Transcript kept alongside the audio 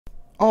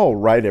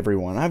Alright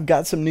everyone, I've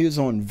got some news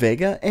on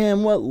Vega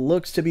and what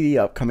looks to be the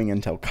upcoming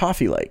Intel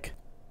Coffee Lake,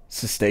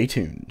 so stay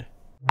tuned.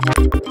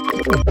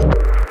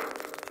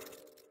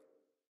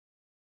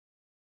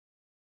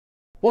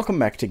 Welcome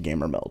back to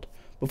GamerMeld.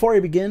 Before I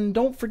begin,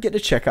 don't forget to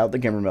check out the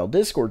GamerMeld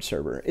Discord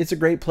server. It's a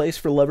great place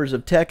for lovers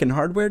of tech and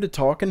hardware to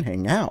talk and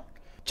hang out.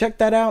 Check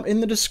that out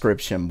in the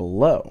description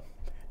below.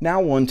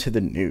 Now on to the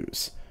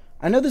news.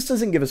 I know this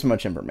doesn't give us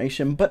much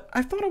information, but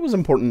I thought it was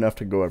important enough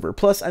to go over.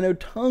 Plus, I know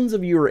tons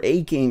of you are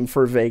aching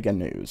for Vega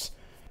news.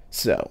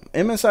 So,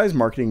 MSI's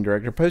marketing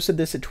director posted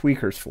this at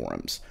Tweakers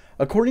forums.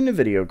 According to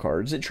video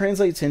cards, it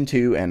translates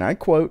into, and I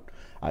quote,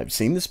 "I've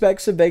seen the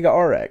specs of Vega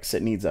RX.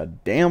 It needs a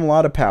damn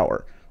lot of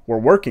power. We're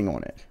working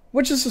on it."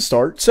 Which is a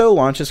start, so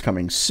launch is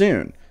coming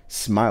soon.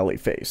 Smiley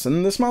face,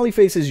 and the smiley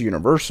face is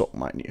universal,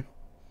 mind you.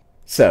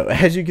 So,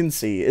 as you can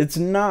see, it's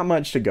not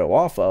much to go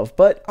off of,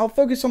 but I'll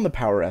focus on the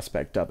power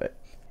aspect of it.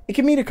 It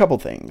can mean a couple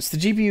things. The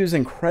GPU is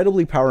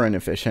incredibly power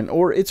inefficient,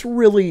 or it's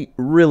really,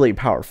 really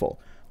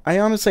powerful. I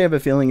honestly have a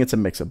feeling it's a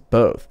mix of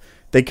both.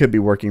 They could be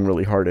working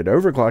really hard at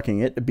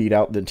overclocking it to beat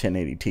out the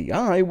 1080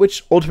 Ti,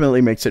 which ultimately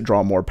makes it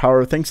draw more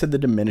power thanks to the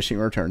diminishing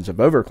returns of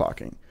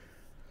overclocking.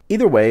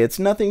 Either way, it's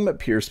nothing but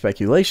pure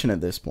speculation at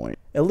this point.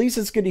 At least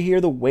it's good to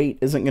hear the wait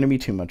isn't going to be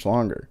too much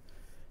longer.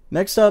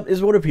 Next up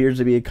is what appears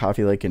to be a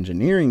Coffee Lake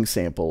engineering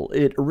sample.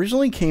 It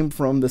originally came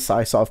from the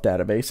SciSoft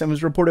database and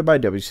was reported by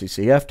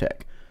WCCF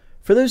Tech.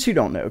 For those who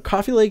don't know,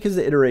 Coffee Lake is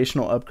the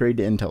iterational upgrade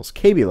to Intel's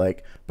Kaby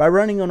Lake by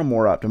running on a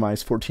more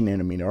optimized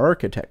 14nm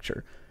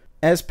architecture.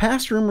 As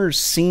past rumors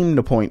seem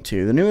to point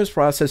to, the newest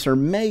processor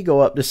may go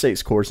up to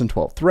 6 cores and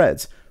 12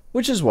 threads,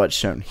 which is what's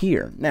shown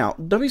here. Now,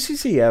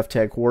 WCCF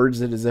Tech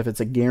words it as if it's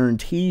a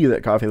guarantee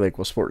that Coffee Lake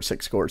will support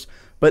 6 cores,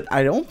 but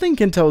I don't think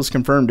Intel has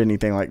confirmed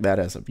anything like that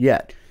as of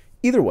yet.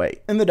 Either way,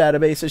 in the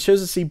database, it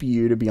shows the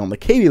CPU to be on the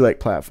Kaby Lake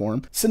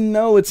platform, so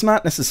no, it's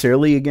not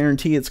necessarily a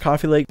guarantee it's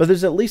Coffee Lake, but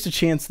there's at least a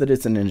chance that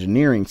it's an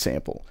engineering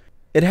sample.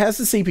 It has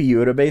the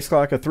CPU at a base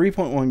clock of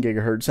 3.1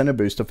 GHz and a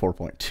boost of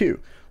 4.2.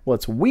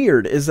 What's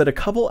weird is that a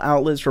couple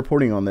outlets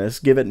reporting on this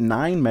give it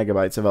 9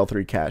 MB of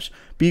L3 cache,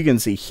 but you can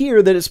see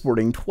here that it's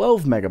sporting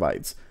 12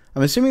 MB.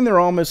 I'm assuming they're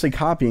all mostly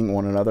copying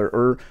one another,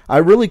 or I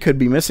really could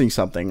be missing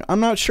something. I'm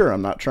not sure,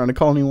 I'm not trying to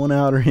call anyone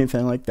out or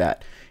anything like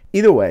that.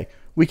 Either way,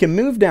 we can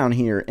move down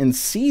here and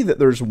see that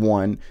there's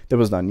one that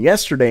was done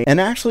yesterday and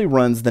actually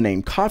runs the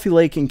named Coffee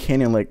Lake and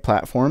Canyon Lake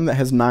platform that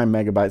has 9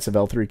 MB of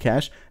L3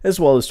 cache as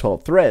well as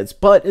 12 threads,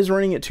 but is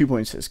running at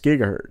 2.6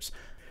 GHz.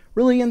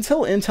 Really,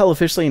 until Intel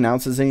officially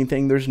announces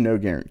anything, there's no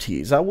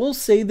guarantees. I will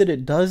say that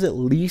it does at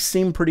least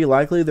seem pretty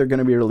likely they're going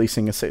to be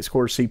releasing a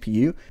 6-core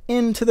CPU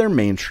into their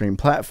mainstream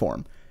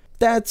platform.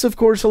 That's of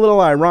course a little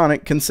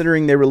ironic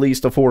considering they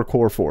released a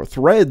 4-core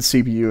 4-thread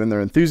CPU in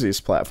their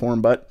Enthusiast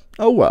platform, but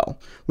oh well,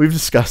 we've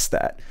discussed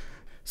that.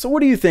 So what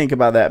do you think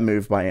about that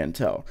move by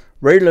Intel?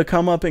 Ready to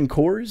come up in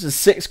cores? Is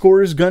 6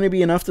 cores going to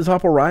be enough to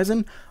topple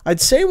Ryzen? I'd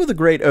say with a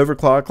great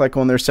overclock like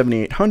on their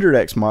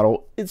 7800X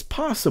model, it's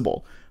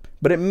possible,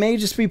 but it may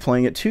just be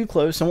playing it too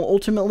close and will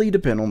ultimately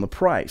depend on the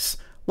price.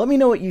 Let me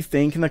know what you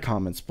think in the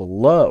comments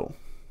below.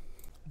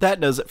 That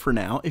does it for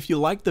now. If you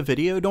liked the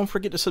video, don't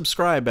forget to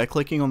subscribe by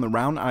clicking on the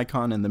round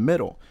icon in the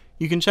middle.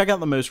 You can check out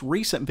the most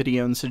recent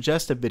video and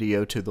suggested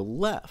video to the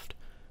left.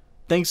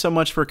 Thanks so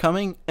much for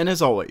coming, and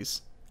as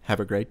always, have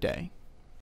a great day.